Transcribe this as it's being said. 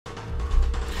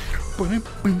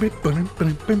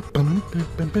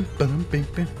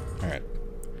Alright.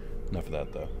 Enough of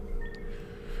that, though.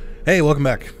 Hey, welcome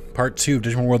back. Part 2 of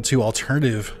Digimon World 2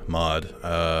 Alternative Mod.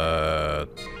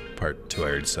 Part 2 I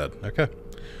already said. Okay.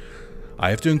 I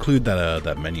have to include that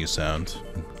that menu sound.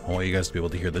 I want you guys to be able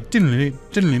to hear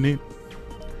the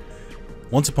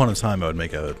Once upon a time I would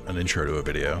make an intro to a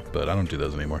video, but I don't do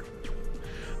those anymore.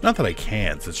 Not that I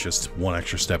can't, it's just one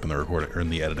extra step in the recording or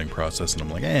in the editing process, and I'm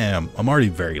like, I'm already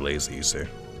very lazy, you see.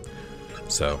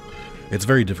 So, it's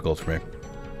very difficult for me.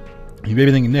 You may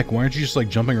be thinking, Nick, why aren't you just like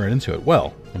jumping right into it?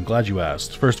 Well, I'm glad you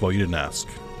asked. First of all, you didn't ask.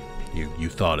 You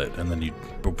thought it, and then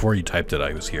before you typed it,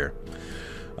 I was here.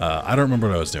 I don't remember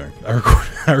what I was doing. I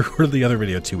recorded the other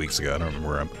video 2 weeks ago. I don't remember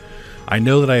where I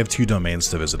know that I have 2 domains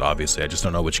to visit, obviously. I just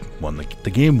don't know which one. The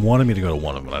game wanted me to go to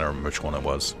one of them, but I don't remember which one it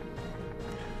was.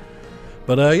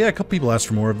 But yeah, a couple people asked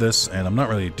for more of this, and I'm not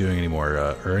really doing any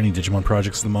more, or any Digimon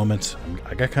projects at the moment.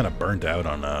 I got kind of burnt out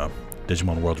on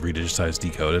Digimon World Redigitized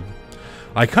Decoded.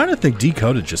 I kind of think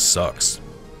Decoded just sucks.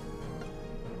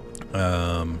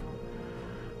 Let's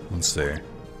see.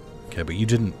 Okay, but you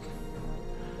didn't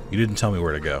tell me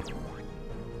where to go.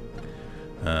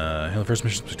 The first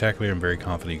mission is spectacular. I'm very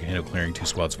confident you can handle clearing 2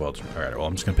 squads of ultra. Alright, well,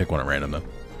 I'm just gonna pick one at random,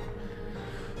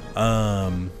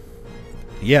 though.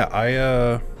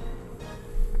 Yeah,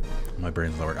 my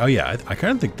brain's not working. Oh, yeah, I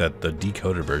kind of think that the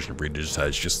decoded version of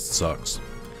Redigitized just sucks.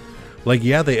 Like,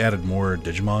 yeah, they added more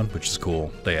Digimon, which is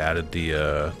cool. They added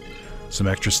the, some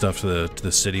extra stuff to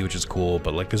the city, which is cool.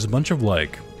 But, like, there's a bunch of,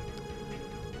 like,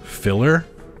 filler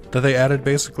that they added,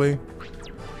 basically.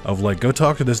 Of, like, go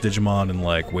talk to this Digimon and,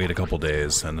 like, wait a couple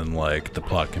days, and then, like, the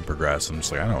plot can progress. I'm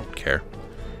just like, I don't care.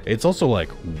 It's also, like,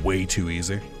 way too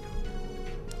easy.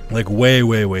 Like, way,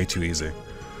 way, way too easy.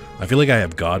 I feel like I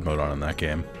have God mode on in that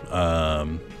game.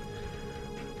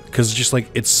 Because it's just, like,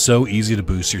 it's so easy to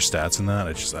boost your stats in that.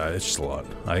 It's just a lot.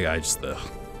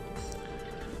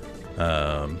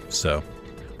 So,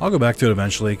 I'll go back to it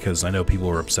eventually, because I know people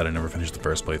were upset I never finished the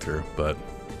first playthrough, but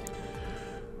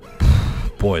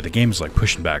boy, the game's like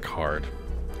pushing back hard.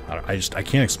 I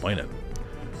can't explain it.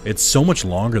 It's so much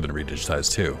longer than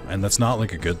Redigitized too, and that's not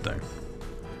like a good thing.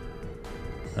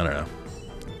 I don't know.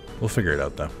 We'll figure it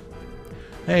out though.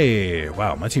 Hey,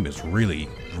 wow, my team is really,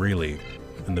 really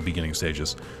in the beginning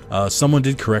stages. Someone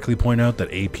did correctly point out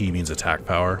that AP means attack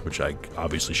power, which I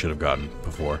obviously should have gotten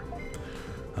before.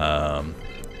 And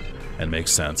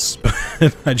makes sense, but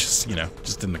I just, you know,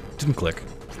 just didn't click.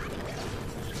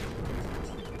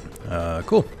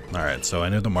 Cool. Alright, so I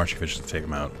know the marching fish to take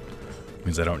them out.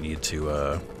 Means I don't need to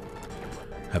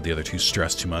have the other 2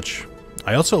 stress too much.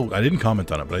 I didn't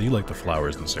comment on it, but I do like the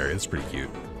flowers in this area. It's pretty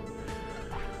cute.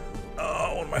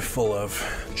 Oh, what am I full of?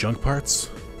 Junk parts?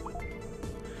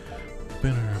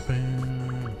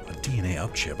 A DNA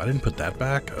up chip. I didn't put that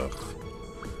back? Ugh.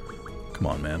 Come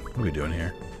on, man. What are we doing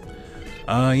here?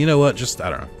 You know what? Just, I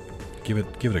don't know. Give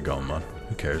it a go, man.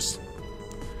 Who cares?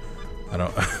 I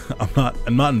don't...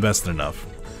 I'm not invested enough.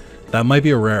 That might be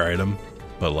a rare item,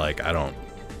 but, like, I don't...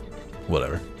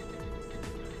 Whatever.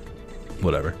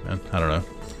 Whatever, man. I don't know.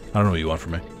 I don't know what you want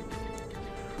from me.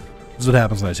 This is what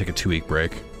happens when I take a 2-week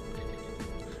break.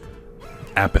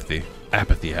 Apathy.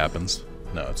 Apathy happens.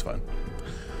 No, it's fine.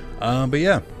 But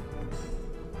yeah.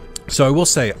 So I will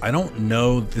say, I don't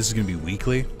know if this is going to be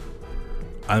weekly.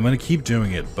 I'm going to keep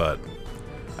doing it, but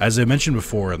as I mentioned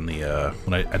before in the,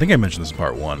 I think I mentioned this in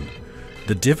part 1,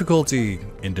 the difficulty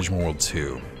in Digimon World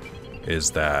 2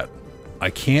 is that I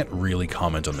can't really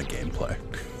comment on the gameplay.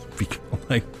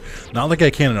 Like, not like I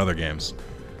can in other games,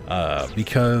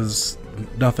 because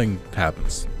nothing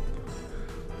happens.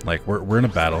 Like, we're in a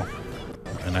battle,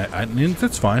 and I mean,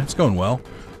 that's fine, it's going well.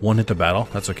 1 hit the battle,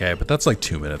 that's okay, but that's like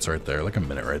 2 minutes right there, like a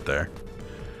minute right there.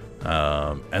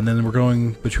 And then we're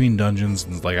going between dungeons,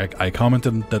 and like I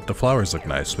commented that the flowers look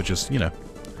nice, which is, you know.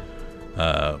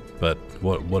 But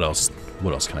what else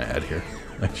can I add here?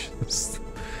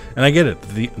 And I get it.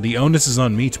 The onus is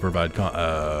on me to provide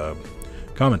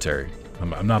commentary.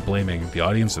 I'm not blaming the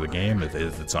audience or the game.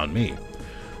 It's on me.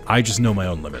 I just know my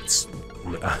own limits,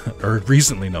 or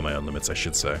recently know my own limits, I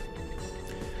should say.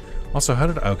 Also, how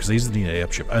did I? Oh, because I used the DNA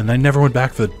up chip, and I never went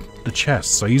back for the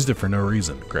chest, so I used it for no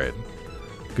reason. Great.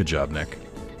 Good job, Nick.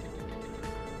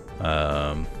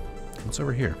 What's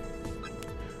over here?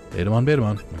 Betamon,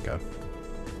 Betamon. Oh my god.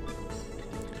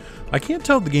 I can't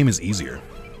tell if the game is easier.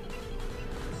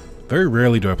 Very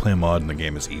rarely do I play a mod and the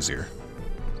game is easier.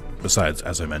 Besides,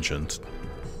 as I mentioned,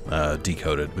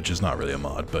 Decoded, which is not really a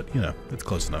mod, but, you know, it's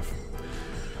close enough.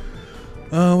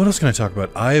 What else can I talk about?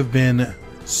 I've been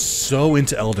so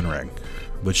into Elden Ring,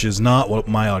 which is not what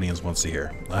my audience wants to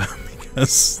hear.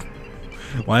 Because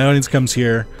my audience comes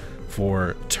here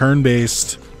for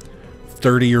turn-based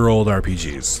 30-year-old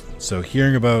RPGs. So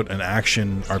hearing about an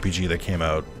action RPG that came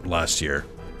out last year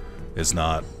is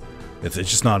not, it's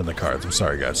just not in the cards. I'm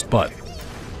sorry, guys, but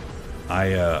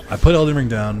I put Elden Ring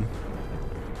down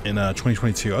in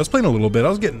 2022. I was playing a little bit. I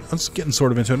was getting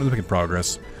sort of into it. I was making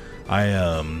progress.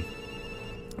 I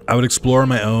would explore on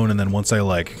my own, and then once I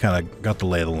like kind of got the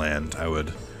lay of the land, I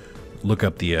would look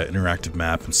up the interactive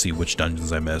map and see which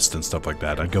dungeons I missed and stuff like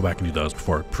that. I'd go back and do those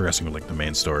before progressing with like the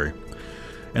main story.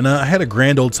 And I had a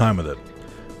grand old time with it.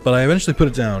 But I eventually put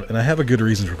it down, and I have a good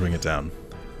reason for putting it down.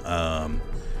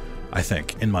 I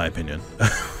think, in my opinion.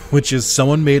 Which is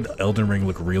someone made Elden Ring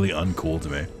look really uncool to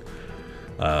me.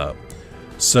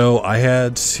 So I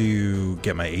had to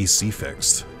get my AC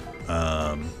fixed.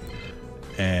 And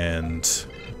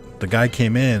the guy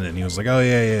came in, and he was like, oh,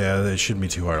 yeah, it shouldn't be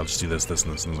too hard. I'll just do this, this,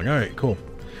 and this. And I was like, all right, cool.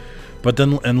 But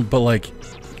then, but like,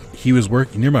 he was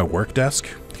working near my work desk,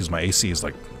 because my AC is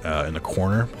like in the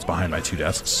corner. It's behind my 2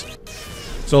 desks.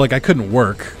 So like I couldn't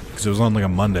work because it was on like a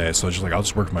Monday, so I was just like, I'll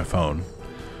just work my phone.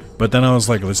 But then I was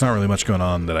like, there's not really much going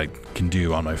on that I can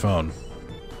do on my phone.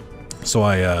 So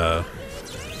I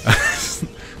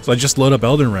so I just load up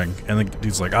Elden Ring, and the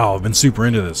dude's like, oh, I've been super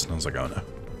into this, and I was like, oh no.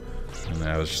 And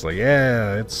I was just like,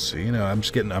 yeah, it's, you know, I'm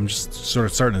just sort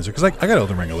of starting this because I got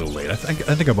Elden Ring a little late. I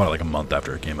think I bought it like a month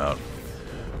after it came out,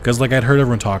 because like I'd heard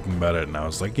everyone talking about it, and I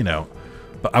was like, you know,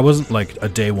 but I wasn't like a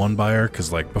day one buyer,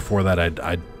 because like before that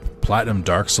I'd platinum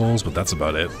Dark Souls, but that's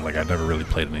about it. Like I'd never really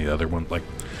played any other one. Like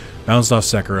bounced off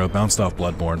Sekiro, bounced off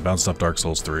Bloodborne, bounced off Dark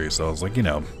Souls 3. So I was like, you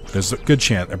know, there's a good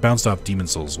chance. I bounced off Demon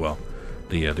Souls as well,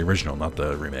 the original, not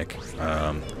the remake. So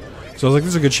I was like,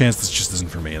 there's a good chance this just isn't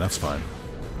for me, and that's fine.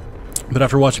 But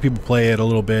after watching people play it a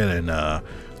little bit, and a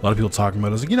lot of people talking about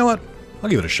it, I was like, you know what? I'll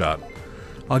give it a shot.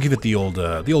 I'll give it the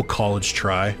old college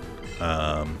try.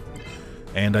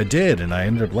 And I did, and I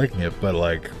ended up liking it. But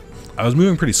like, I was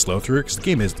moving pretty slow through it because the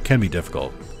game can be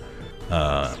difficult,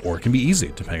 or it can be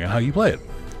easy depending on how you play it.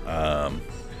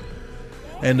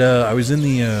 And I was in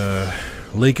the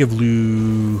Lake of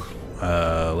Lutavia.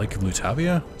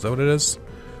 Is that what it is?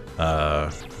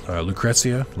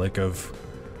 Lucrezia, Lake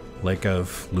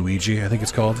of Luigi, I think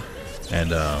it's called.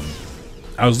 And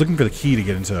I was looking for the key to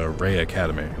get into Ray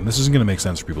Academy. And this isn't going to make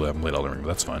sense for people who haven't played Elden Ring, but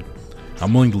that's fine.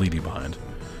 I'm willing to leave you behind.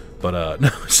 But no,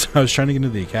 so I was trying to get into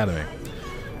the academy.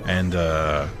 And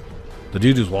the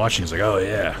dude who's watching is like, oh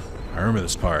yeah, I remember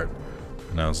this part.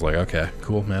 And I was like, okay,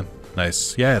 cool, man.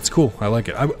 Nice. Yeah, it's cool. I like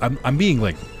it. I'm being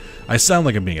like, I sound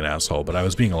like I'm being an asshole, but I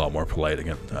was being a lot more polite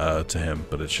again, to him.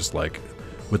 But it's just like,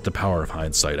 with the power of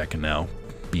hindsight, I can now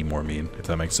be more mean, if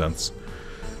that makes sense.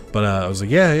 But I was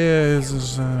like, yeah, this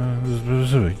is,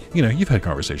 you know, you've had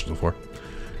conversations before.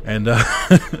 And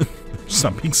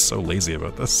I'm being so lazy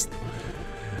about this.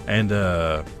 And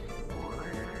but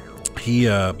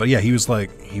yeah, he was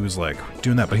like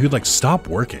doing that, but he would like stop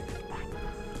working.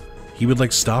 He would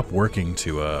like stop working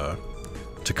to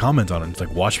comment on it and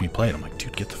like watch me play. And I'm like,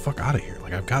 dude, get the fuck out of here!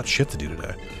 Like I've got shit to do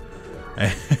today.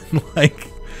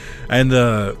 And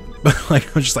but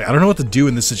like I'm just like, I don't know what to do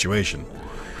in this situation.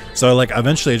 So like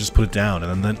eventually I just put it down,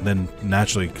 and then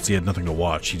naturally, because he had nothing to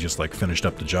watch, he just like finished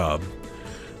up the job.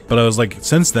 But I was like,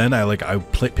 since then,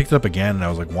 picked it up again, and I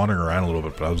was like wandering around a little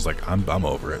bit. But I was like, I'm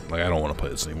over it. Like I don't want to play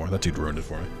this anymore. That dude ruined it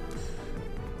for me.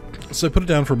 So I put it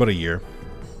down for about a year.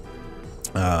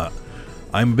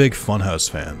 I'm a big Funhouse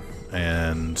fan,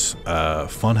 and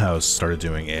Funhouse started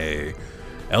doing a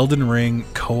Elden Ring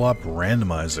co-op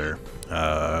randomizer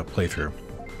playthrough.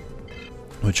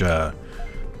 Which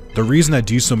the reason I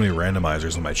do so many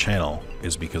randomizers on my channel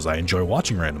is because I enjoy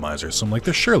watching randomizers. So I'm like,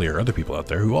 there surely are other people out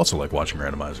there who also like watching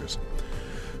randomizers.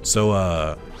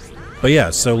 So, but yeah,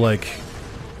 so like,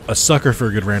 a sucker for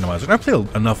a good randomizer. And I play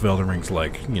enough of Elden Ring to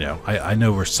like, you know, I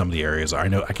know where some of the areas are.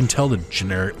 I can tell the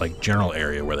general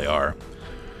area where they are.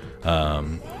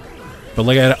 But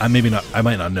like, I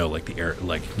might not know like the area,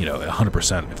 like, you know,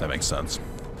 100%, if that makes sense.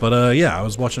 But yeah, I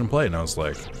was watching him play, and I was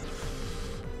like,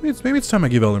 maybe it's time I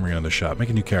give Elden Ring another shot. Make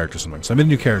a new character or something. So I made a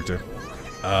new character.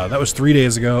 That was 3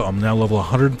 days ago. I'm now level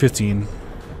 115,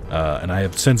 and I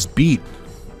have since beat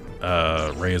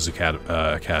Ray's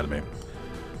Academy.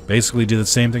 Basically did the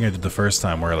same thing I did the first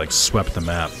time, where I like swept the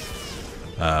map.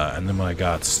 And then when I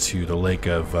got to the Lake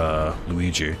of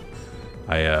Luigi,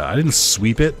 I didn't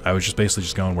sweep it. I was just basically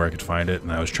just going where I could find it,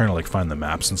 and I was trying to like find the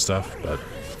maps and stuff. But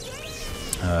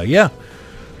yeah,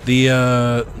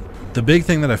 the big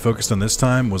thing that I focused on this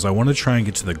time was I wanted to try and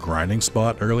get to the grinding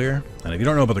spot earlier. And if you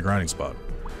don't know about the grinding spot,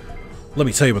 let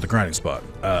me tell you about the grinding spot.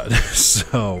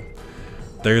 So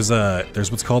there's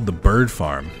what's called the bird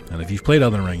farm, and if you've played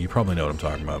Elden Ring, you probably know what I'm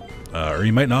talking about, or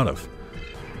you might not have.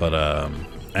 But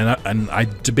And I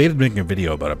debated making a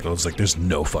video about it, but I was like, there's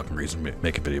no fucking reason to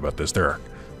make a video about this. There are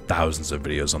thousands of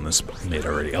videos on this made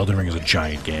already. Elden Ring is a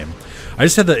giant game. I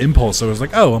just had the impulse. I was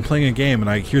like, oh, I'm playing a game,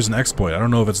 and here's an exploit. I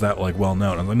don't know if it's that like well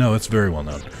known. I'm like, no, it's very well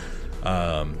known.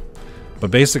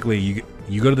 But basically,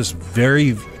 you go to this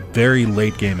very, very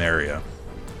late game area.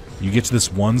 You get to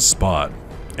this one spot,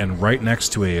 and right next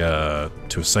to a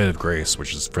site of grace,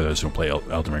 which is for those who don't play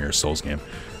Elden Ring or Souls game,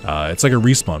 it's like a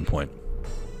respawn point.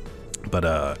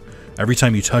 But every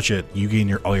time you touch it, you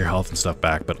gain all your health and stuff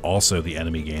back, but also the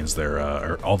enemy gains their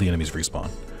or all the enemies respawn.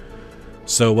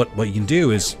 So what you can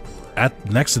do is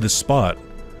next to this spot,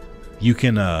 you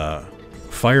can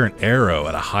fire an arrow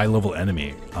at a high level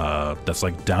enemy that's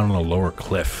like down on a lower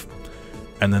cliff,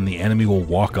 and then the enemy will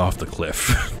walk off the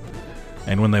cliff.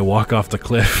 And when they walk off the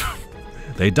cliff,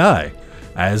 they die,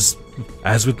 as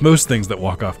with most things that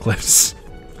walk off cliffs.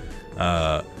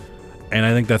 And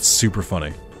I think that's super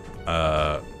funny.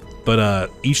 But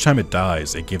each time it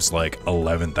dies, it gives like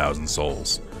 11,000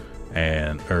 souls,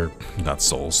 or not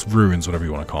souls, ruins, whatever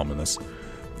you want to call them in this.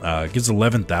 It gives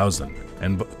 11,000,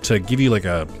 and to give you like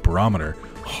a barometer,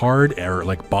 hard or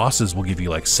like bosses will give you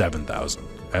like 7,000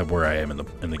 at where I am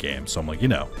in the game. So I'm like, you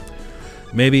know,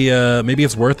 maybe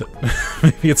it's worth it.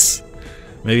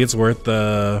 maybe it's worth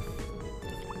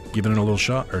giving it a little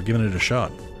shot, or giving it a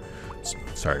shot.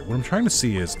 Sorry, what I'm trying to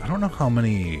see is, I don't know how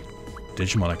many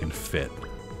Digimon I can fit.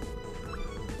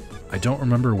 I don't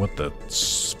remember what the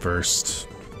first,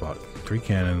 3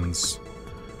 cannons,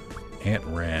 Ant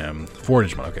Ram, 4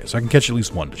 Digimon. Okay, so I can catch at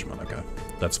least 1 Digimon. Okay,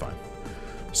 that's fine.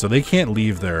 So they can't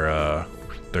leave their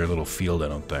little field, I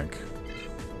don't think.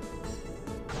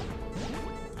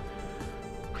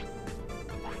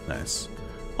 Nice.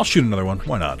 I'll shoot another one.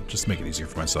 Why not? Just make it easier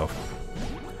for myself.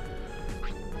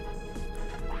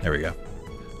 There we go.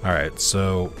 Alright,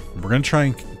 so we're going to try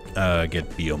and get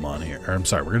Biomon here. Or, I'm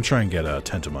sorry, we're going to try and get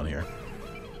Tentomon here.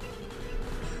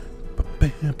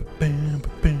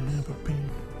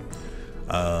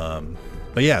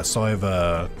 But yeah, so I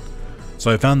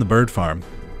found the bird farm,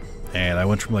 and I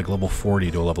went from like level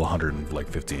 40 to a level 100 in like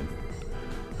 15.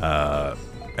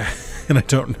 And I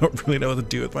don't really know what to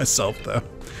do with myself though,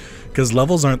 because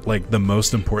levels aren't like the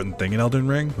most important thing in Elden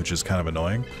Ring, which is kind of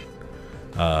annoying.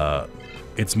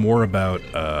 It's more about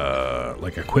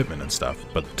like equipment and stuff,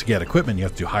 but to get equipment you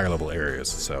have to do higher level areas.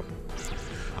 So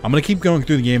I'm gonna keep going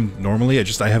through the game normally.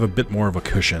 I have a bit more of a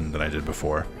cushion than I did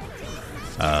before.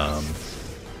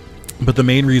 But the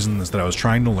main reason is that I was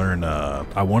trying to learn.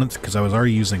 I wanted to, because I was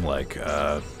already using like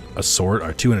a sword,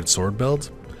 or 2-handed sword build.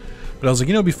 But I was like,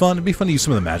 you know, it'd be fun to use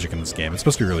some of the magic in this game. It's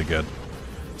supposed to be really good.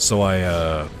 So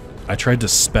I tried to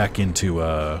spec into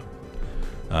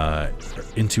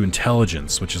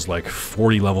intelligence, which is like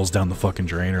 40 levels down the fucking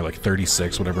drain, or like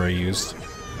 36, whatever I used.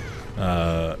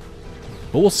 But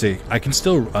we'll see. I can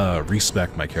still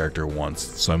respec my character once,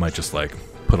 so I might just like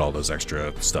put all those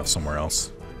extra stuff somewhere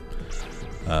else,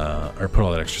 or put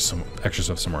all that extra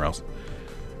stuff somewhere else.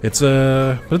 But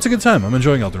it's a good time. I'm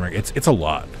enjoying Elden Ring. It's a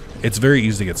lot. It's very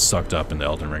easy to get sucked up into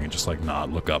Elden Ring and just like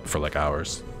not look up for like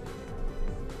hours.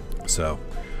 So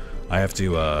I have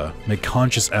to make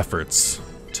conscious efforts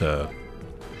to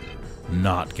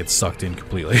not get sucked in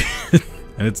completely.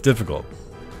 And it's difficult.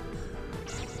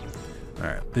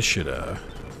 Alright, this should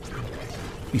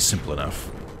be simple enough.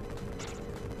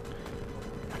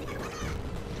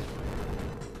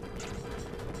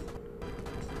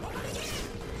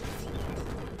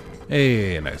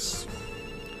 Hey, nice.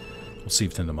 We'll see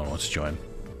if Tentomon wants to join.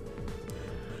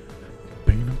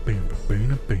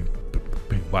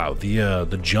 Wow,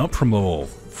 the jump from level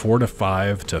 4 to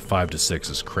 5 to 5 to 6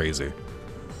 is crazy.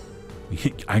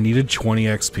 I needed 20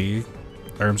 XP.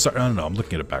 Or I'm sorry, I don't know, I'm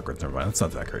looking at it backwards, never mind. It's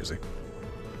not that crazy.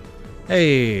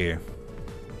 Hey!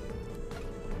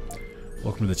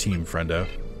 Welcome to the team, friendo.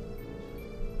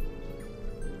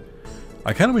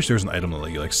 I kind of wish there was an item that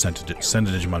let you like send a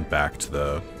Digimon back to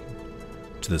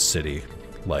the city,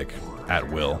 like, at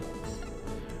will.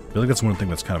 I feel like that's one thing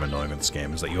that's kind of annoying with this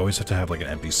game, is that you always have to have like an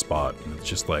empty spot, and it's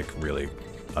just like really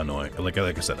annoying. Like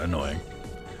I said, annoying.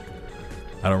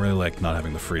 I don't really like not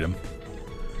having the freedom.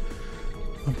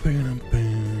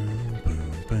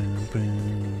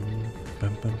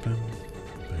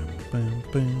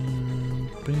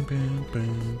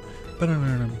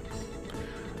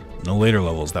 No later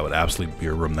levels, that would absolutely be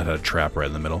a room that had a trap right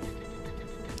in the middle.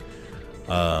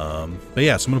 But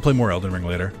yeah, so I'm gonna play more Elden Ring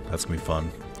later. That's gonna be fun.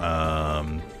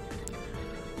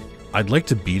 I'd like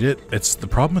to beat it. The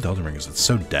problem with Elden Ring is it's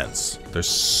so dense. There's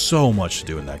so much to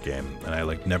do in that game, and I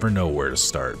like never know where to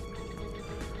start.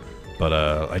 But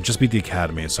I just beat the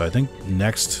Academy, so I think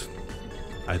next,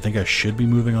 I should be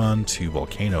moving on to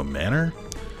Volcano Manor.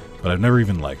 but I've never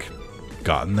even like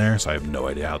gotten there, so I have no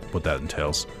idea what that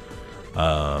entails.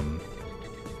 I'm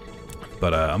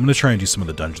gonna try and do some of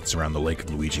the dungeons around the Lake of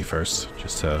Luigi first,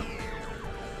 just to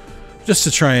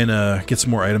try and get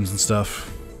some more items and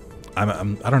stuff. I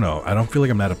don't know. I don't feel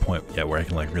like I'm at a point yet where I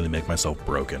can like really make myself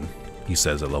broken. He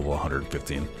says at level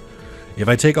 115. If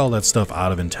I take all that stuff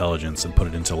out of intelligence and put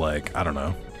it into like, I don't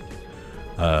know,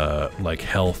 like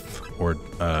health or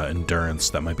endurance,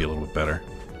 that might be a little bit better.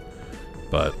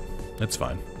 But it's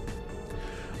fine.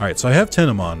 Alright, so I have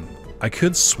Tenemon. I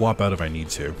could swap out if I need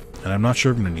to, and I'm not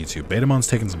sure if I'm going to need to. Betamon's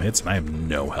taking some hits, and I have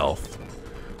no health.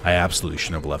 I absolutely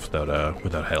shouldn't have left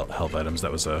without health items.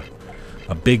 That was a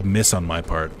big miss on my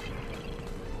part.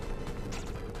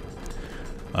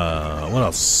 What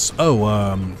else?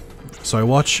 Oh, so I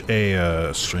watch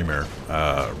a streamer,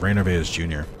 Rainerveus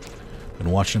Jr.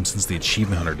 Been watching him since the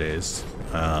Achievement Hunter days.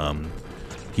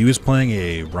 He was playing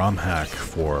a ROM hack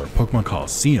for Pokemon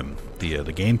Colosseum, the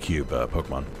GameCube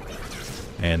Pokemon.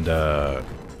 And I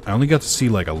only got to see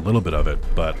like a little bit of it,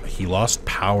 but he lost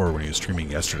power when he was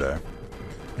streaming yesterday.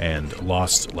 And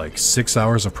lost like 6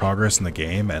 hours of progress in the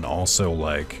game, and also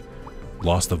like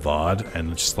lost the VOD,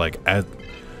 and just like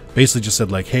basically just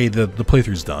said like, hey, the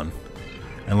playthrough's done.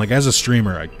 And like as a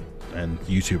streamer and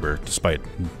YouTuber, despite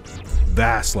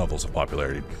vast levels of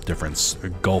popularity difference,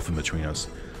 gulf in between us,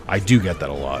 I do get that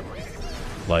a lot.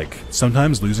 Like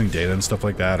sometimes losing data and stuff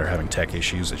like that, or having tech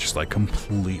issues, it just like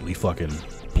completely fucking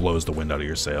blows the wind out of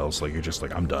your sails. Like you're just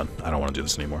like, I'm done. I don't want to do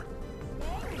this anymore.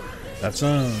 That's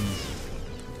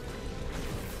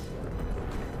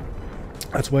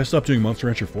why I stopped doing Monster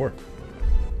Rancher 4.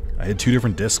 I had 2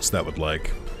 different discs that would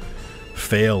like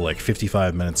fail like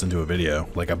 55 minutes into a video.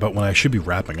 Like about when I should be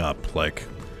wrapping up, like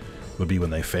would be when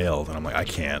they failed, and I'm like, I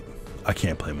can't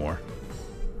play more.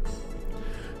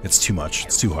 It's too much.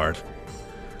 It's too hard.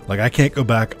 Like I can't go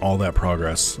back all that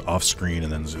progress off screen,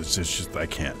 and then it's just I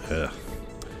can't.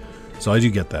 So I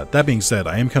do get that. That being said,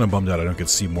 I am kind of bummed out I don't get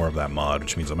to see more of that mod,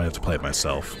 which means I might have to play it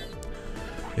myself.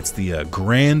 It's the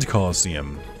Grand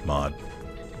Colosseum mod,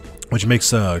 which makes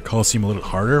Colosseum a little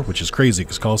harder, which is crazy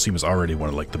because Colosseum is already one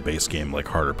of like the base game, like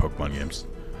harder Pokemon games.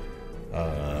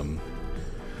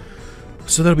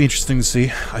 So that'll be interesting to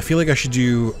see. I feel like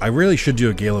I really should do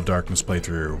a Gale of Darkness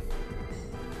playthrough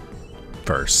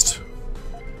first.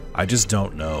 I just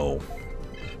don't know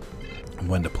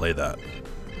when to play that,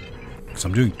 because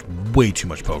I'm doing way too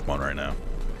much Pokemon right now.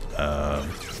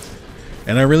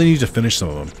 And I really need to finish some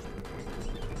of them.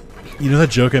 You know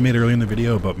that joke I made earlier in the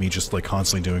video about me just like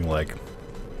constantly doing like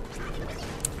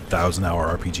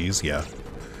 1,000-hour RPGs? Yeah.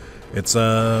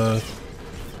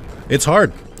 It's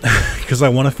hard because I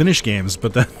want to finish games,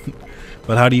 but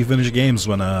how do you finish games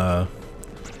when how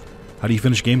do you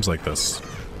finish games like this?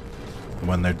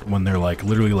 When they're like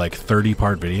literally like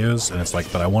 30-part videos, and it's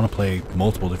like, but I want to play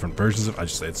multiple different versions of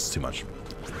it's too much.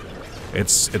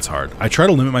 It's hard. I try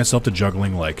to limit myself to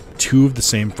juggling like 2 of the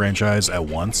same franchise at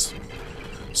once.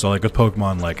 So like with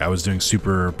Pokemon, like I was doing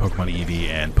Super Pokemon Eevee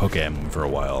and Poke Emblem for a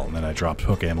while, and then I dropped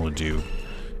Poke Emblem to do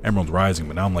Emerald Rising,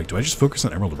 but now I'm like, do I just focus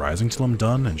on Emerald Rising till I'm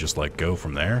done and just like go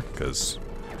from there? Because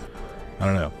I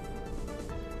don't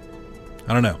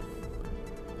know.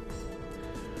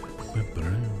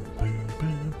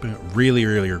 Really,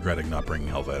 really regretting not bringing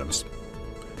health items,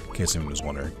 in case anyone was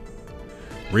wondering.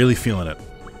 Really feeling it.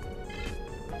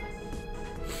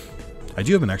 I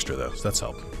do have an extra though, so that's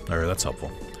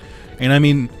helpful. And I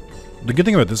mean, the good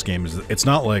thing about this game is it's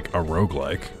not like a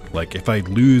roguelike. Like, if I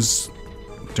lose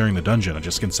during the dungeon, I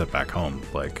just get sent back home.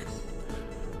 Like,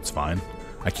 it's fine.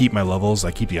 I keep my levels,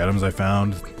 I keep the items I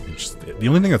found. The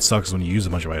only thing that sucks is when you use a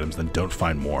bunch of items, then don't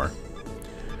find more.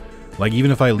 Like,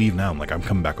 even if I leave now, I'm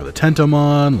coming back with a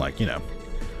Tentomon, like, you know.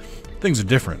 Things are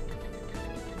different.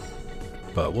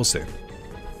 But we'll see.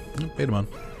 Betamon.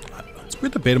 It's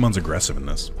weird that Betamon's aggressive in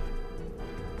this.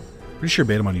 Pretty sure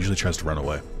Betamon usually tries to run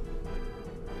away.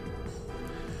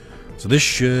 So this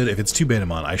should, if it's 2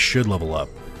 Betamon, I should level up.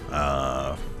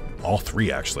 All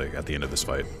 3, actually, at the end of this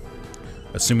fight.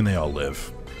 Assuming they all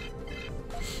live.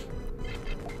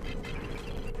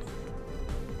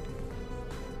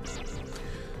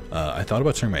 I thought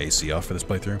about turning my AC off for this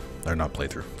playthrough. Or not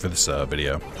playthrough, for this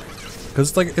video.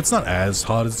 Because it's not as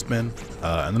hot as it's been.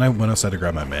 And then I went outside to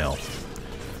grab my mail.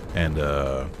 And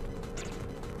it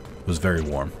was very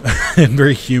warm. And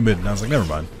very humid. And I was like, never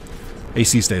mind.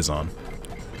 AC stays on.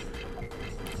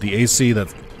 The AC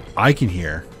that I can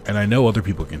hear, and I know other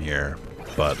people can hear,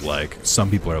 but like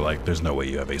some people are like, there's no way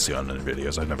you have AC on in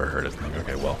videos. I've never heard it. I'm like,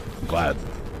 okay, well, I'm glad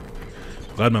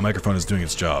my microphone is doing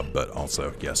its job, but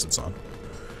also, yes, it's on.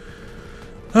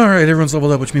 Alright, everyone's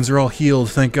leveled up, which means they're all healed,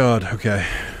 thank God. Okay.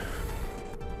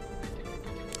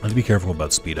 I have to be careful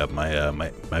about speed up.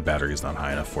 My battery is not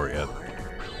high enough for it yet.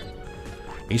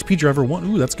 HP driver 1.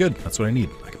 Ooh, that's good. That's what I need.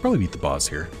 I could probably beat the boss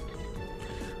here.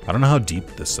 I don't know how deep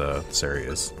this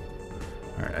area is.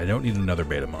 Alright, I don't need another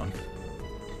Betamon.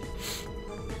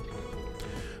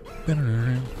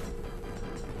 Bum,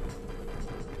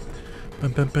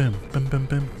 bum, bum, bum, bum,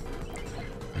 bum.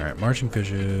 Alright, marching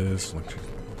fishes.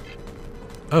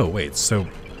 Oh, wait, so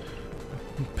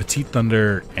Petite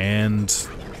Thunder and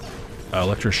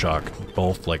Electroshock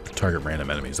both like target random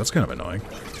enemies. That's kind of annoying.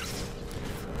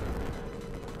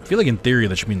 I feel like in theory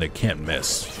that should mean they can't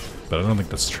miss, but I don't think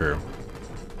that's true.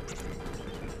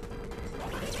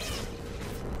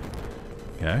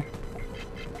 Okay.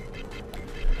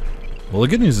 Well, the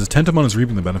good news is Tentomon is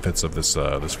reaping the benefits of this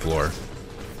this floor.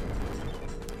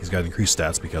 He's got increased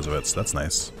stats because of it, so that's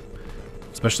nice.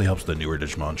 Especially helps the newer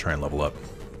Digimon try and level up.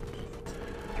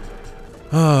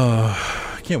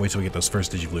 I can't wait till we get those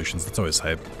first Digivolutions. That's always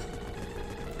hype.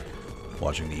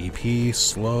 Watching the EP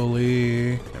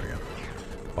slowly. There we go.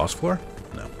 Boss floor?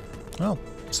 No. Well,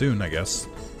 soon, I guess.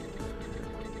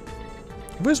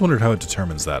 I've always wondered how it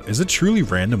determines that. Is it truly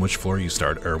random which floor you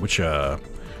start, or which room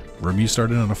you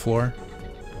started on a floor?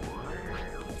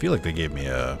 I feel like they gave me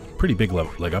a pretty big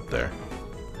leg up there.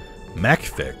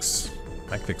 MacFix.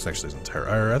 MacFix actually isn't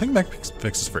terrible. I think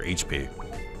MacFix is for HP.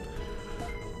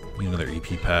 Need another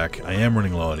EP pack. I am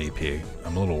running low on EP.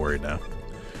 I'm a little worried now.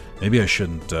 Maybe I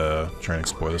shouldn't try and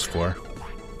explore this floor.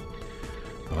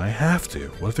 But I have to.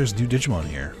 What if there's new Digimon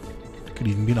here? It could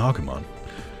even be an Agumon.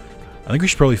 I think we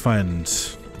should probably find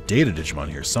Data Digimon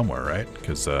here somewhere, right?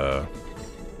 Because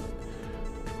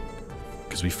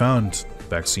we found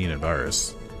Vaccine and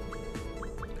Virus.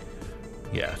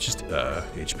 Yeah, just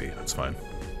HP. That's fine.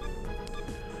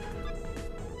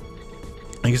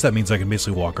 I guess that means I can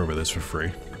basically walk over this for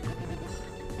free.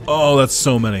 Oh, that's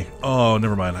so many. Oh,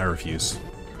 never mind. I refuse.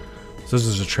 So this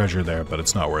is a treasure there, but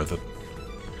it's not worth it.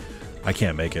 I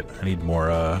can't make it. I need more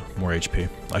HP.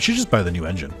 I should just buy the new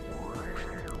engine.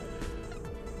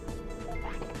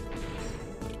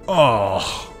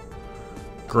 Oh,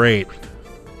 great.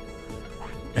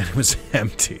 And it was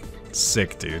empty.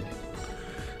 Sick, dude.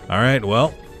 Alright,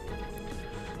 well,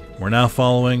 we're now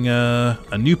following a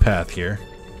new path here.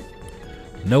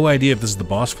 No idea if this is the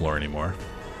boss floor anymore.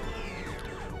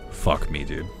 Fuck me,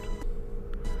 dude.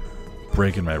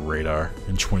 Breaking my radar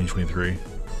in 2023.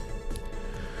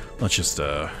 Let's just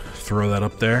throw that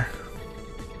up there.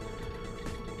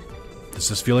 Does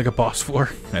this feel like a boss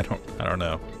floor? I don't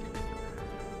know.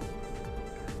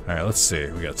 Alright, let's see.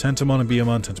 We got Tentomon and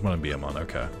Beamon, Tentomon and Beamon,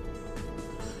 okay.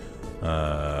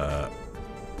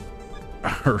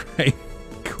 Alright,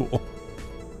 cool.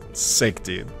 Sick,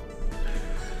 dude.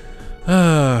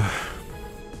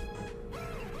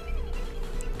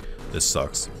 This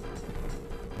sucks.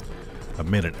 I've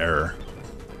made an error.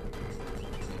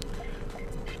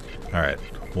 Alright,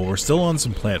 well we're still on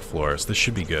some plant floors. This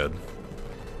should be good.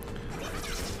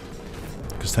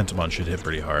 Because Tentomon should hit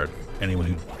pretty hard. Anyone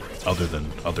who, other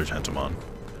than other Tentomon.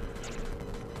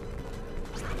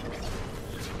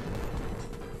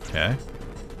 Okay.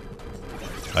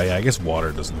 Oh yeah, I guess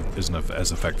water isn't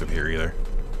as effective here either.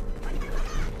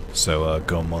 So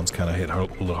Goemon's kind of hit a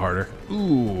little harder.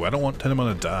 Ooh, I don't want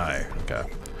Tentomon to die. Okay.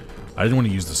 I didn't want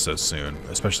to use this so soon,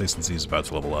 especially since he's about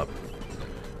to level up.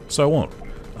 So I won't.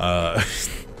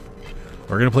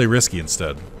 We're gonna play risky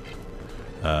instead.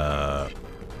 And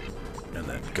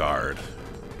then guard.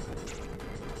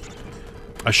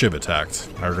 I should have attacked.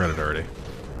 I regret it already.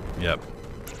 Yep.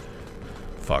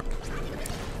 Fuck.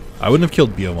 I wouldn't have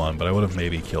killed Beomon, but I would have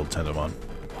maybe killed Tentomon.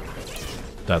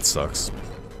 That sucks.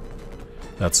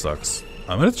 That sucks.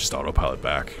 I'm gonna just autopilot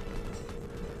back.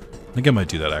 I think I might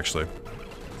do that actually.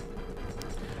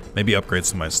 Maybe upgrade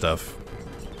some of my stuff.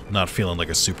 Not feeling like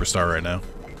a superstar right now.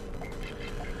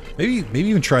 Maybe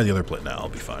even try the other plate. Now I'll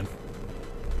be fine.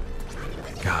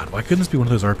 God, why couldn't this be one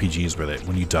of those RPGs where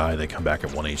when you die, they come back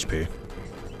at 1 HP?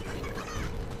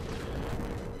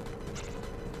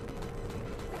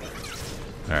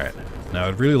 Alright. Now,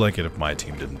 I'd really like it if my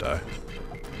team didn't die.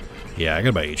 Yeah, I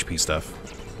gotta buy HP stuff.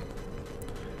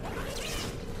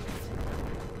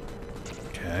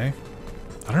 Okay.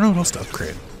 I don't know what else to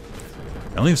upgrade.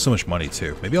 I only have so much money,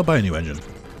 too. Maybe I'll buy a new engine.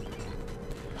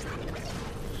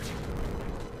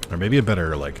 Or maybe a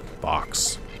better, like,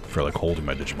 box for, like, holding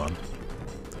my Digimon.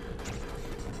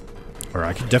 Or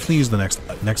I could definitely use the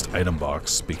next item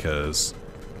box, because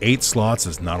 8 slots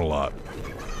is not a lot.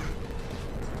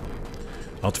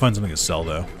 I'll have to find something to sell,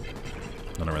 though.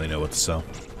 I don't really know what to sell.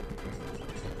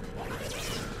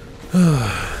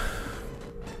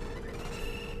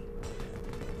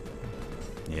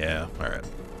 Yeah, alright.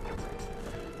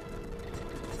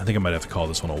 I think I might have to call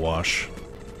this one a wash.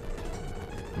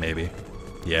 Maybe.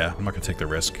 Yeah, I'm not gonna take the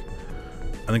risk.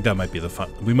 I think that might be the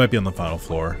we might be on the final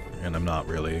floor, and I'm not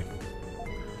really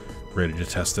ready to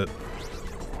test it.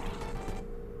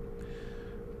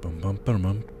 Boom, boom, boom,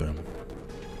 boom, boom.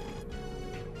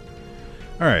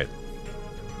 Alright.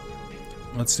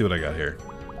 Let's see what I got here.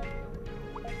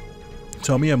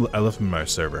 Tell me I left them in my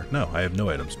server. No, I have no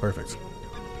items. Perfect.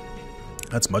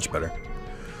 That's much better.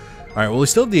 Alright, well, we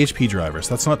still have the HP driver,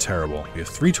 so that's not terrible. We have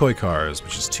 3 toy cars,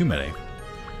 which is too many.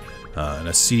 And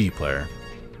a CD player.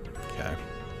 Okay.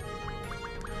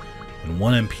 And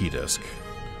 1 MP disc.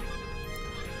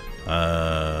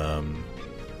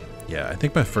 Yeah, I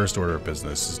think my first order of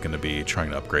business is going to be trying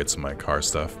to upgrade some of my car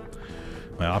stuff.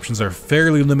 My options are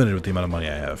fairly limited with the amount of money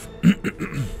I have.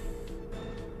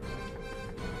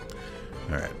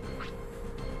 Alright.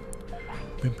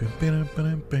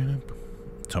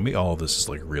 Tell me all of this is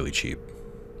like really cheap.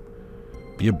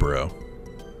 Be a bro.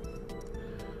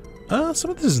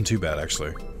 Some of this isn't too bad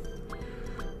actually.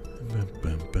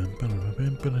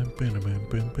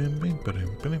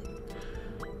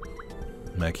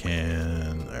 I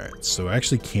can... Alright, so I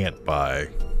actually can't buy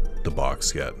the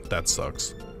box yet. That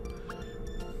sucks.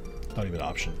 Not even an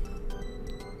option.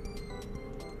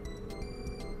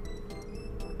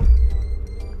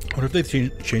 I wonder if they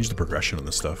changed the progression on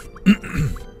this stuff.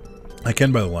 I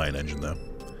can buy the Lion engine though.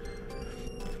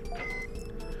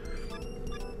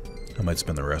 I might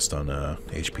spend the rest on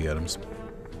HP items.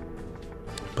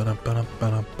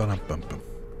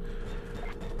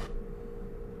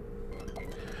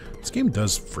 This game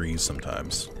does freeze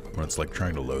sometimes when it's like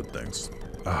trying to load things.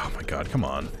 Oh my god, come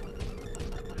on.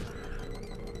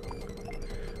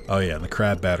 Oh yeah, and the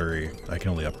crab battery, I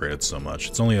can only upgrade it so much.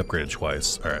 It's only upgraded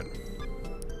twice. Alright.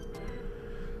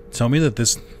 Tell me that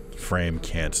this frame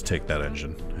can't take that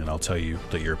engine, and I'll tell you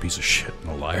that you're a piece of shit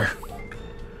and a liar.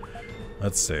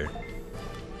 Let's see.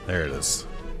 There it is.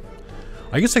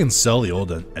 I guess I can sell the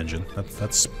old engine.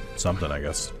 That's something, I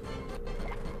guess.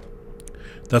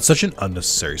 That's such an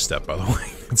unnecessary step, by the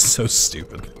way. It's so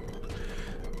stupid.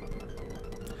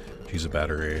 Use a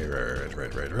battery.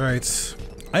 Right.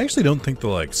 I actually don't think the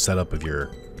like setup of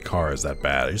your car is that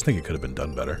bad. I just think it could have been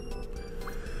done better.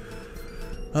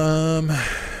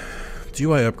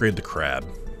 Do I upgrade the crab?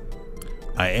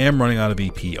 I am running out of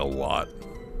EP a lot.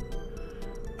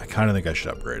 I kind of think I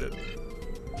should upgrade it.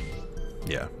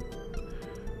 Yeah.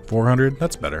 400?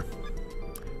 That's better.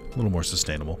 A little more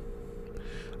sustainable.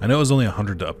 I know it was only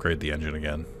 100 to upgrade the engine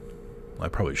again. I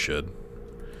probably should.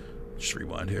 Just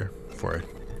rewind here before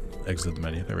I exit the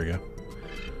menu. There we go.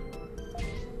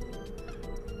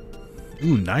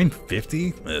 Ooh,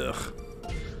 950? Ugh.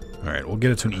 Alright, we'll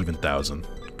get it to an even 1,000,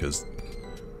 because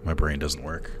my brain doesn't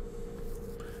work.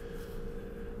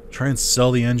 Try and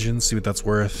sell the engine, see what that's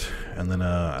worth, and then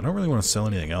I don't really want to sell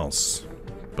anything else,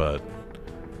 but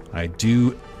I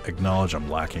do acknowledge I'm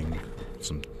lacking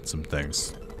some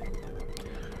things.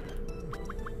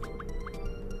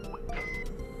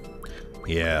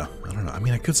 Yeah, I don't know. I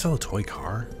mean, I could sell a toy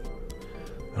car.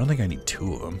 I don't think I need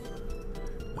 2 of them.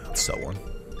 I'll sell one.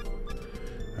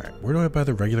 Alright, where do I buy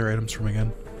the regular items from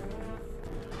again?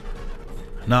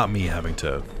 Not me having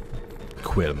to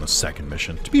quit on the second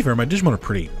mission. To be fair, my Digimon are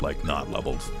pretty, like, not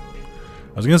leveled.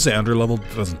 I was gonna say under-leveled,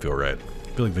 it doesn't feel right. I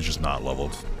feel like they're just not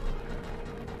leveled.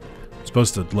 I'm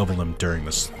supposed to level them during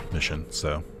this mission,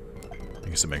 so I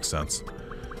guess it makes sense.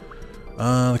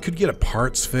 I could get a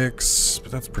parts fix,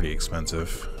 but that's pretty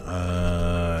expensive.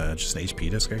 Just an HP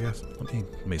disc, I guess. Let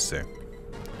me see.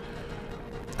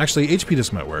 Actually, HP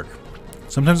disc might work.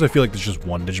 Sometimes I feel like there's just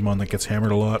one Digimon that gets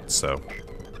hammered a lot, so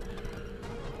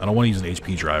I don't want to use an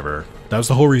HP driver. That was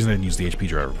the whole reason I didn't use the HP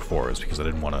driver before, is because I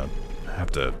didn't want to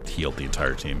have to heal the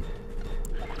entire team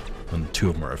when 2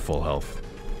 of them are at full health.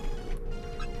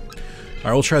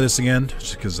 Alright, we'll try this again,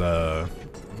 just because,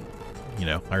 you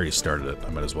know, I already started it. I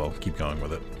might as well keep going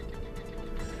with it.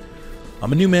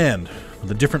 I'm a new man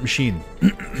with a different machine,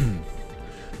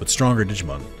 but stronger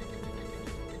Digimon.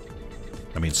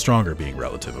 I mean, stronger being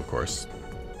relative, of course.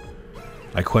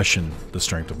 I question the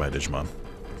strength of my Digimon.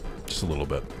 Just a little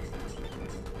bit.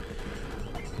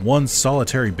 1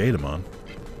 solitary Betamon.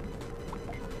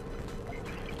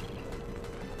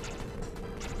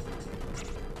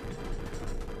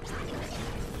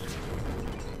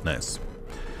 Nice.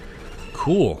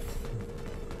 Cool.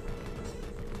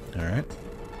 Alright.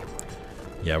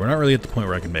 Yeah, we're not really at the point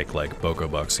where I can make, like, Boko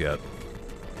Bucks yet.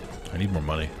 I need more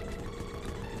money.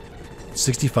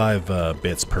 65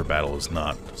 bits per battle is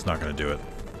not, it's not going to do it.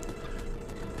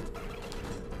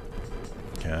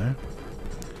 Okay.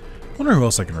 Wonder who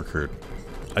else I can recruit.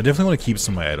 I definitely want to keep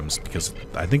some of my items because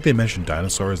I think they mentioned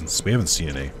dinosaurs and we haven't seen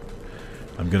any.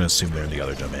 I'm going to assume they're in the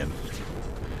other domain.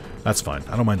 That's fine.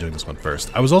 I don't mind doing this one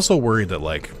first. I was also worried that,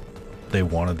 like, they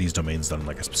wanted these domains done in,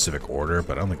 like, a specific order,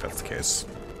 but I don't think that's the case.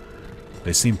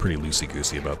 They seem pretty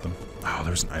loosey-goosey about them. Oh,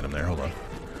 there's an item there. Hold on.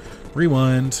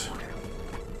 Rewind.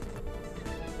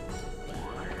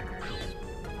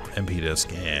 MP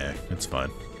disk. Yeah, it's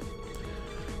fine.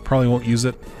 Probably won't use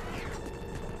it,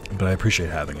 but I appreciate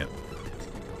having it.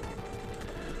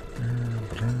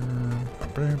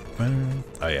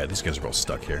 Oh yeah, these guys are all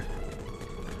stuck here.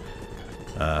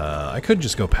 I could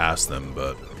just go past them,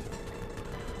 but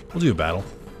we'll do a battle.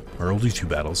 Or we'll do 2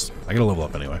 battles. I gotta level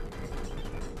up anyway.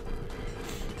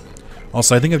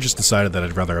 Also, I think I've just decided that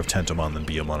I'd rather have Tentomon than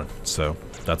Beomon, so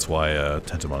that's why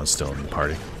Tentomon is still in the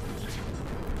party.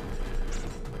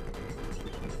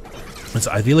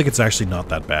 I feel like it's actually not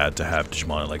that bad to have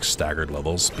Digimon at like staggered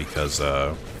levels because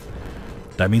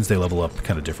that means they level up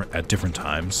kind of at different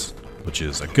times, which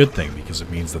is a good thing because it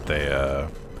means that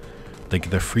they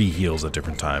get their free heals at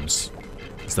different times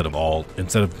instead of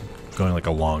going like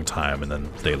a long time and then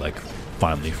they like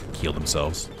finally heal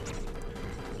themselves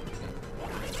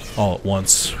all at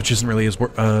once, which isn't really as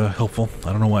helpful.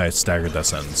 I don't know why I staggered that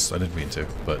sentence. I didn't mean to,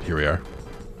 but here we are.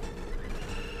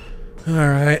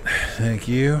 Alright, thank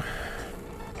you.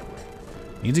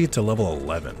 Need to get to level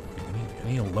 11.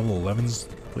 Any level 11s,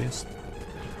 please?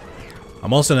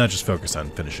 I'm also not just focused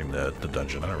on finishing the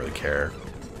dungeon. I don't really care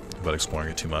about exploring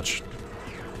it too much.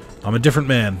 I'm a different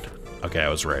man. Okay, I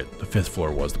was right. The 5th floor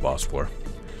was the boss floor.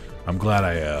 I'm glad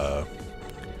I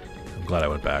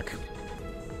went back.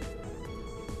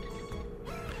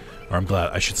 Or I'm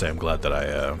glad that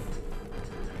I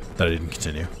didn't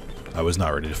continue. I was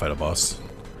not ready to fight a boss.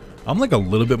 I'm like a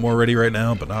little bit more ready right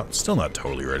now, but still not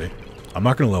totally ready. I'm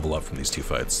not going to level up from these 2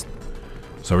 fights.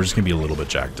 So we're just going to be a little bit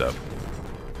jacked up.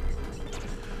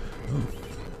 Ooh.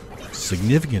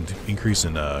 Significant increase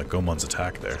in Goemon's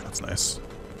attack there. That's nice.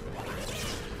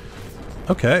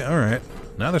 Okay, alright.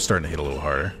 Now they're starting to hit a little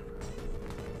harder.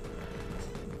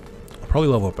 I'll probably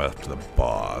level up after the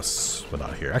boss, but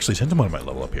not here. Actually, Tentomon might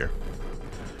level up here.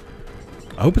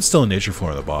 I hope it's still in nature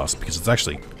form of the boss, because it's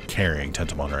actually carrying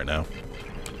Tentomon right now.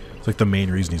 It's like the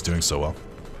main reason he's doing so well.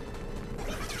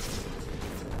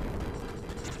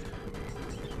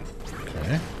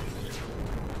 Okay.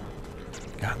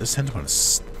 God, this Tentomon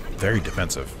is very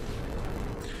defensive.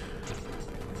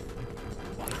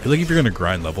 I feel like if you're going to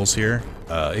grind levels here,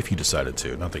 if you decided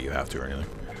to, not that you have to or anything,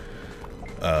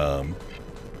 I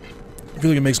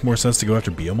feel like it makes more sense to go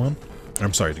after Beomon.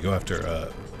 I'm sorry, to go after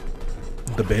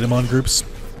the Betamon groups.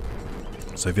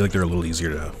 So I feel like they're a little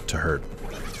easier to hurt.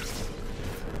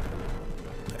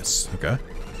 Nice, okay.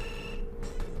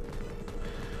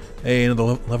 Hey,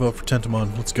 another level up for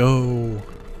Tentomon. Let's go.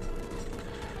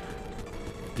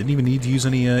 Didn't even need to use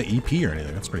any EP or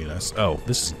anything. That's pretty nice. Oh,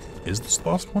 is this the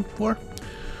boss one floor?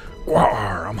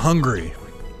 Rawr, I'm hungry.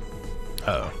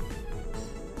 Uh-oh.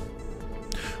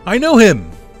 I know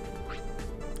him!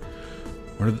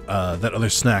 Where did that other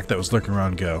snack that was lurking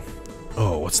around go?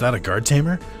 Oh, what's that, a guard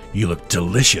tamer? You look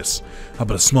delicious. How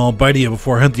about a small bite of you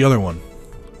before I hunt the other one?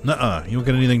 Nuh-uh, you don't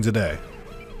get anything today.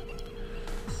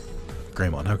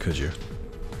 Greymon, how could you?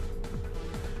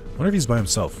 I wonder if he's by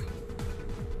himself.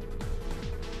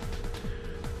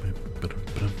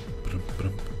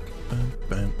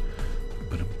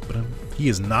 He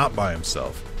is not by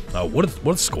himself. Oh, what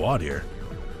a squad here.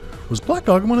 Was Black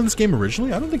Agumon in this game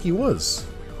originally? I don't think he was.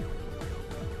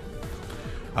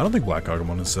 I don't think Black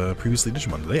Agumon is previously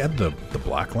Digimon. Did they add the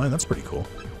black line? That's pretty cool.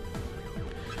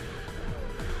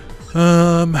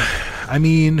 I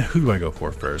mean, who do I go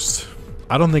for first?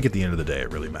 I don't think at the end of the day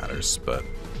it really matters, but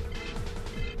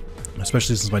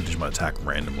especially since my Digimon attack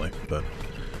randomly, but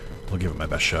I'll give it my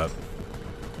best shot.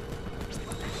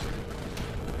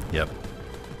 Yep.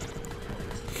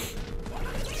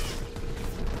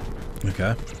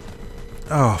 Okay.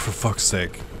 Oh, for fuck's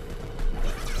sake.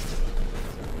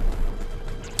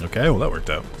 Okay, well that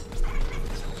worked out.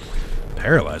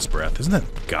 Paralyzed Breath. Isn't that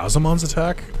Gazamon's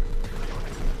attack?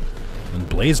 And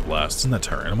Blaze Blast. Isn't that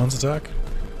Tyrannomon's attack?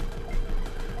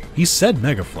 He said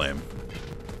Mega Flame.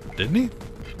 Didn't he?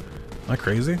 Am I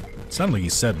crazy? It sounded like he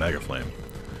said Mega Flame.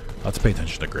 I'll have to pay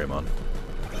attention to Greymon.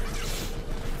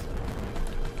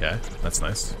 Okay, that's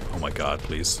nice. Oh my god,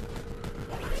 please.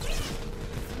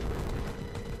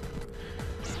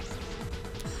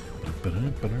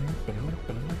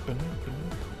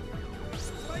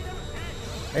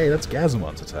 Hey, that's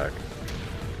Gazamon's attack.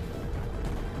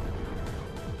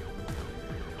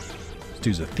 This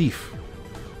dude's a thief.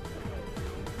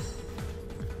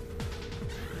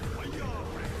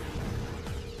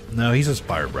 No, he says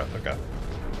fire breath. Okay.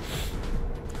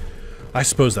 I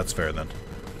suppose that's fair then.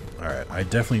 Alright, I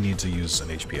definitely need to use an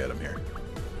HP item here.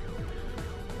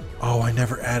 Oh, I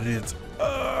never added it.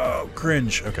 Oh,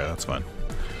 cringe. Okay, that's fine.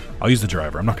 I'll use the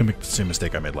driver. I'm not going to make the same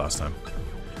mistake I made last time.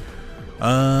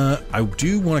 I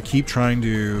do want to keep trying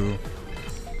to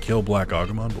kill Black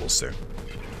Agumon, but we'll see.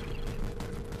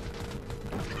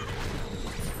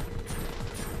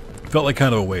 Felt like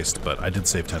kind of a waste, but I did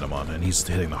save Tenamon, and he's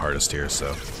hitting the hardest here,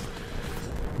 so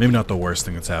maybe not the worst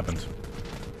thing that's happened.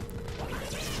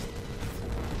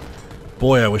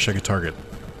 Boy, I wish I could target.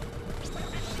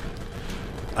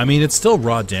 I mean, it's still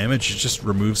raw damage, it just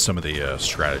removes some of the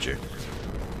strategy.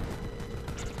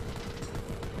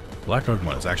 Black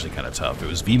Agumon is actually kind of tough. It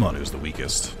was Veemon who was the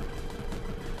weakest.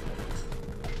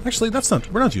 Actually,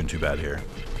 we're not doing too bad here.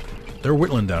 They're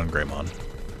whittling down Greymon.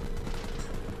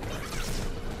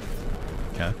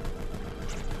 Okay.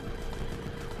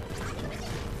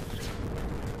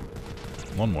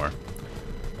 One more.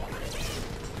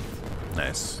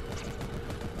 Nice.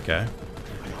 Okay.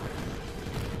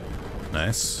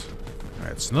 Nice.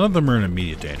 Alright, so none of them are in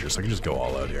immediate danger, so I can just go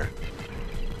all out here.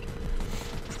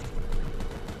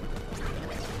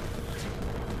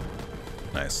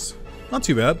 Nice. Not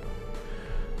too bad.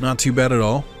 Not too bad at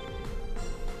all.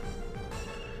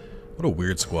 What a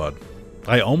weird squad.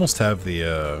 I almost have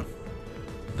the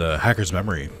Hacker's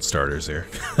Memory starters here.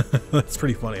 That's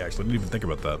pretty funny, actually. I didn't even think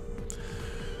about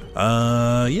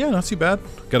that. Yeah, not too bad.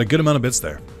 Got a good amount of bits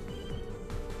there.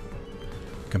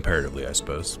 Comparatively, I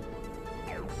suppose.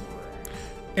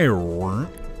 Error.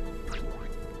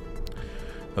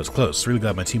 That was close. Really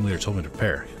glad my team leader told me to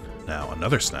prepare. Now,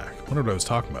 another snack. Wonder what I was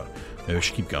talking about. Maybe we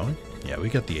should keep going? Yeah, we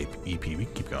got the EP. We can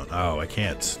keep going. Oh, I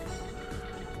can't.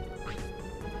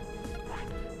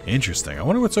 Interesting. I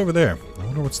wonder what's over there. I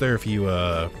wonder what's there if you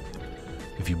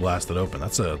blast it open.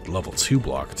 That's a level 2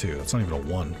 block, too. That's not even a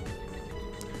 1.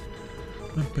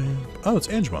 Oh, it's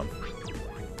Angemon.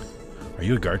 Are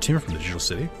you a guard teamer from the Digital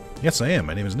City? Yes, I am.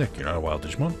 My name is Nick. You're not a wild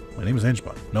Digimon? My name is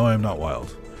Angemon. No, I am not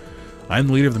wild. I am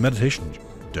the leader of the Meditation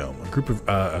Dome, a group of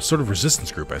a sort of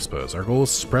resistance group, I suppose. Our goal is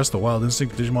to suppress the wild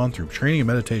instinct of Digimon through training and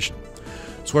meditation.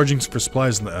 Swarging for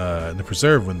supplies in the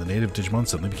preserve when the native Digimon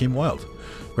suddenly became wild.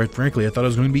 Quite frankly, I thought I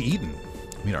was going to be eaten.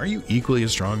 I mean, are you equally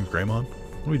as strong as Greymon?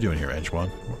 What are we doing here, Angemon?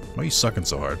 Why are you sucking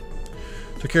so hard?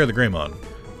 Took care of the Greymon.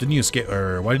 Didn't you escape,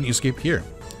 or why didn't you escape here?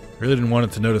 Really didn't want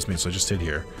it to notice me, so I just stayed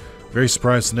here. Very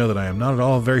surprised to know that I am not at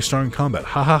all very strong in combat.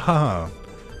 Ha ha ha ha.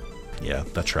 Yeah,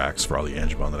 that tracks for all the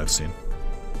Angemon that I've seen.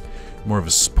 More of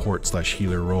a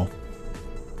support/healer role.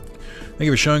 Thank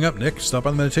you for showing up, Nick. Stop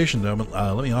by the Meditation Dome.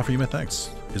 Let me offer you my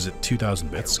thanks. Is it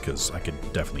 2,000 bits? Because I could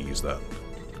definitely use that.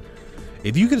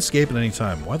 If you could escape at any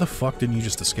time, why the fuck didn't you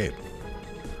just escape?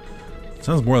 It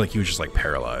sounds more like he was just like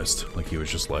paralyzed. Like he was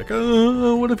just like,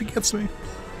 oh, what if he gets me?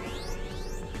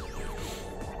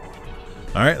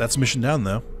 Alright, that's a mission down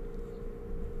though.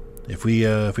 If we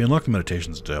unlock the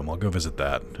Meditations Dome, I'll go visit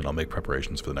that, and I'll make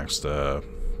preparations for the next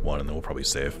one, and then we'll probably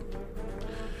save.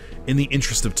 In the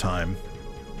interest of time.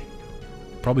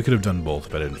 Probably could have done both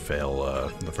if I didn't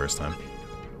fail the first time.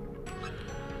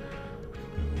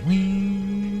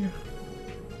 Whee!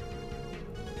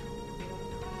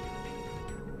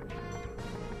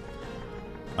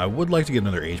 I would like to get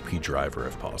another HP driver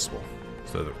if possible.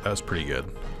 So that was pretty good.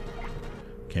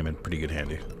 Came in pretty good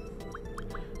handy.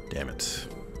 Damn it.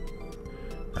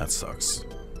 That sucks.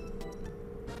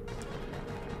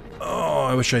 Oh,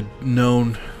 I wish I'd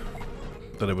known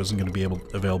that it wasn't going to be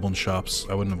available in shops.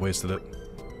 I wouldn't have wasted it.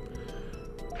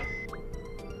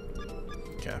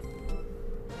 Okay.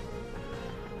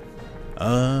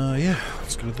 Yeah.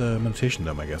 Let's go to the Meditation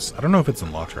Dome, I guess. I don't know if it's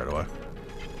unlocked right away.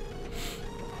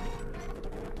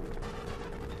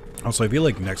 Also, I feel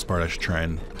like next part I should try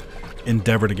and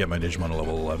endeavor to get my Digimon to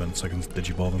level 11 so I can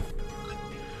Digivolve them.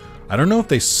 I don't know if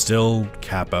they still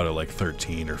cap out at like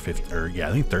 13 or 15, or yeah,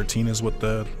 I think 13 is what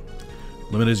the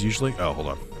limit is usually. Oh, hold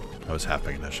on. I was half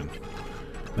paying attention.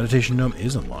 Meditation Dome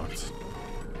is unlocked.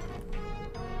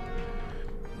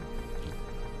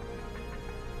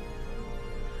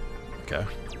 Okay.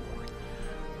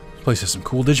 This place has some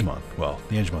cool Digimon. Well,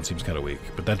 the Angemon seems kind of weak,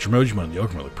 but that Dromogimon and the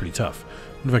Yokumar look pretty tough.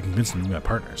 What if I convince them to be my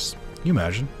partners? Can you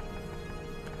imagine?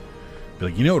 Be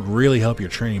like, you know what would really help your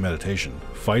training meditation?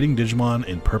 Fighting Digimon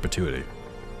in perpetuity.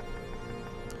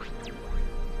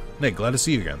 Nick, glad to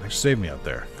see you again. Thanks for saving me out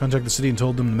there. Contact the city and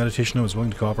told them the Meditation Dome is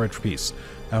willing to cooperate for peace.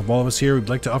 Out of all of us here, we'd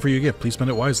like to offer you a gift. Please spend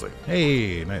it wisely.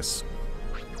 Hey, nice.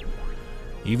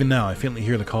 Even now, I faintly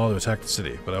hear the call to attack the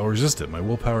city, but I will resist it. My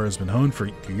willpower has been honed for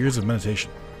years of meditation.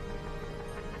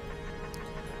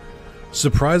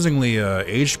 Surprisingly,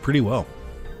 aged pretty well.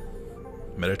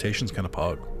 Meditation's kind of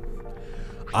pog.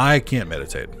 I can't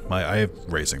meditate. I have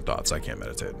racing thoughts. I can't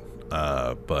meditate.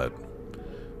 But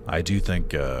I do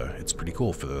think it's pretty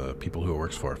cool for the people who it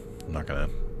works for. I'm not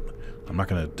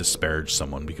gonna disparage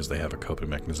someone because they have a coping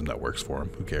mechanism that works for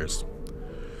them. Who cares?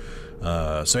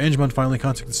 So Angemon finally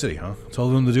contacted the city, huh?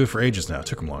 Told them to do it for ages now. It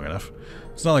took them long enough.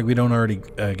 It's not like we don't already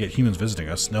get humans visiting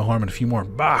us. No harm in a few more.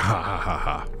 Bah ha ha ha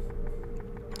ha.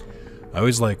 I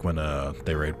always like when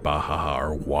they write bah ha ha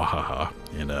or wah ha ha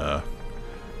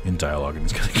in dialogue in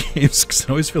these kind of games because it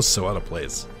always feels so out of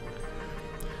place.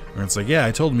 Where it's like, yeah,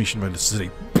 I told him you should invite the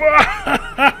city.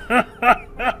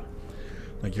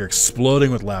 Like you're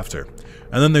exploding with laughter.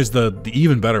 And then there's the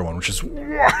even better one, which is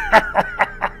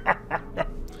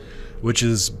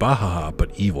bahaha,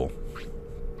 but evil.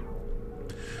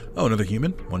 Oh, another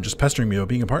human? One just pestering me about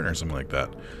being a partner or something like that.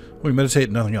 We meditate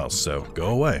and nothing else, so go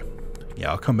away.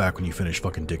 Yeah, I'll come back when you finish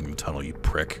fucking digging the tunnel, you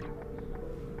prick.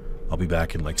 I'll be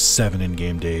back in like 7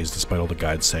 in-game days, despite all the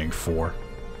guides saying 4.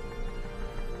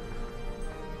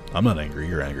 I'm not angry,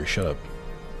 you're angry, shut up.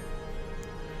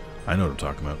 I know what I'm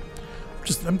talking about.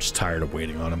 I'm just tired of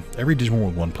waiting on him. Every Digimon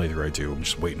World 1 playthrough I do, I'm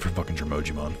just waiting for fucking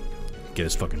Dromojimon. Get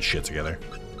his fucking shit together.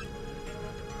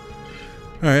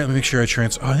 Alright, let me make sure I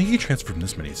transfer. Oh, I think you can transfer from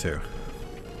this menu too.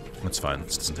 That's fine.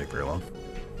 This doesn't take very long.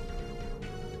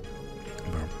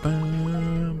 I'll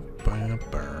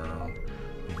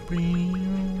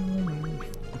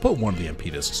put one of the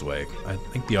MP discs away. I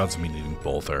think the odds of me needing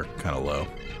both are kind of low.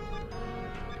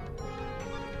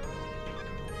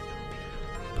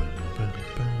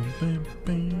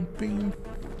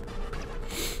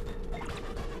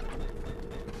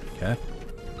 Okay.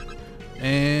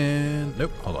 And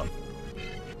nope, hold on.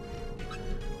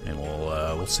 And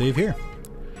we'll save here.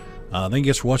 Thank you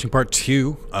guys for watching part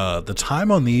 2. The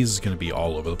time on these is going to be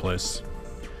all over the place.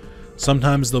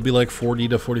 Sometimes they'll be like 40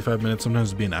 to 45 minutes. Sometimes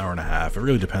it'll be an hour and a half. It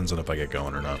really depends on if I get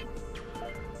going or not.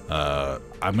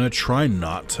 I'm going to try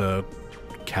not to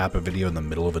cap a video in the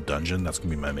middle of a dungeon. That's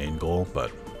going to be my main goal,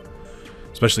 but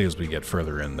especially as we get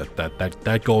further in,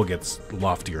 that goal gets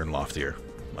loftier and loftier.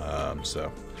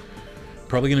 So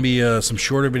probably going to be some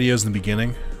shorter videos in the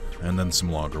beginning, and then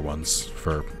some longer ones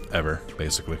forever,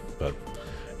 basically. But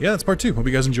yeah, that's part 2. Hope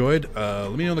you guys enjoyed.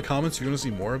 Let me know in the comments if you want to see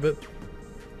more of it.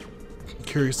 I'm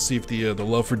curious to see if the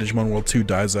love for Digimon World 2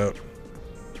 dies out.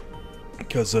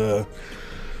 Because, I don't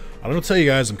know what to tell you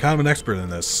guys, I'm kind of an expert in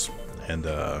this. And,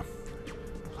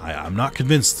 I'm not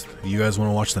convinced you guys want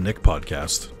to watch the Nick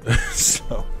podcast.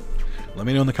 So, let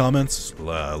me know in the comments.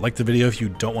 Like the video if you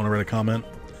don't want to write a comment.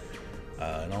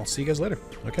 And I'll see you guys later.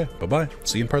 Okay, bye-bye.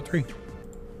 See you in part 3.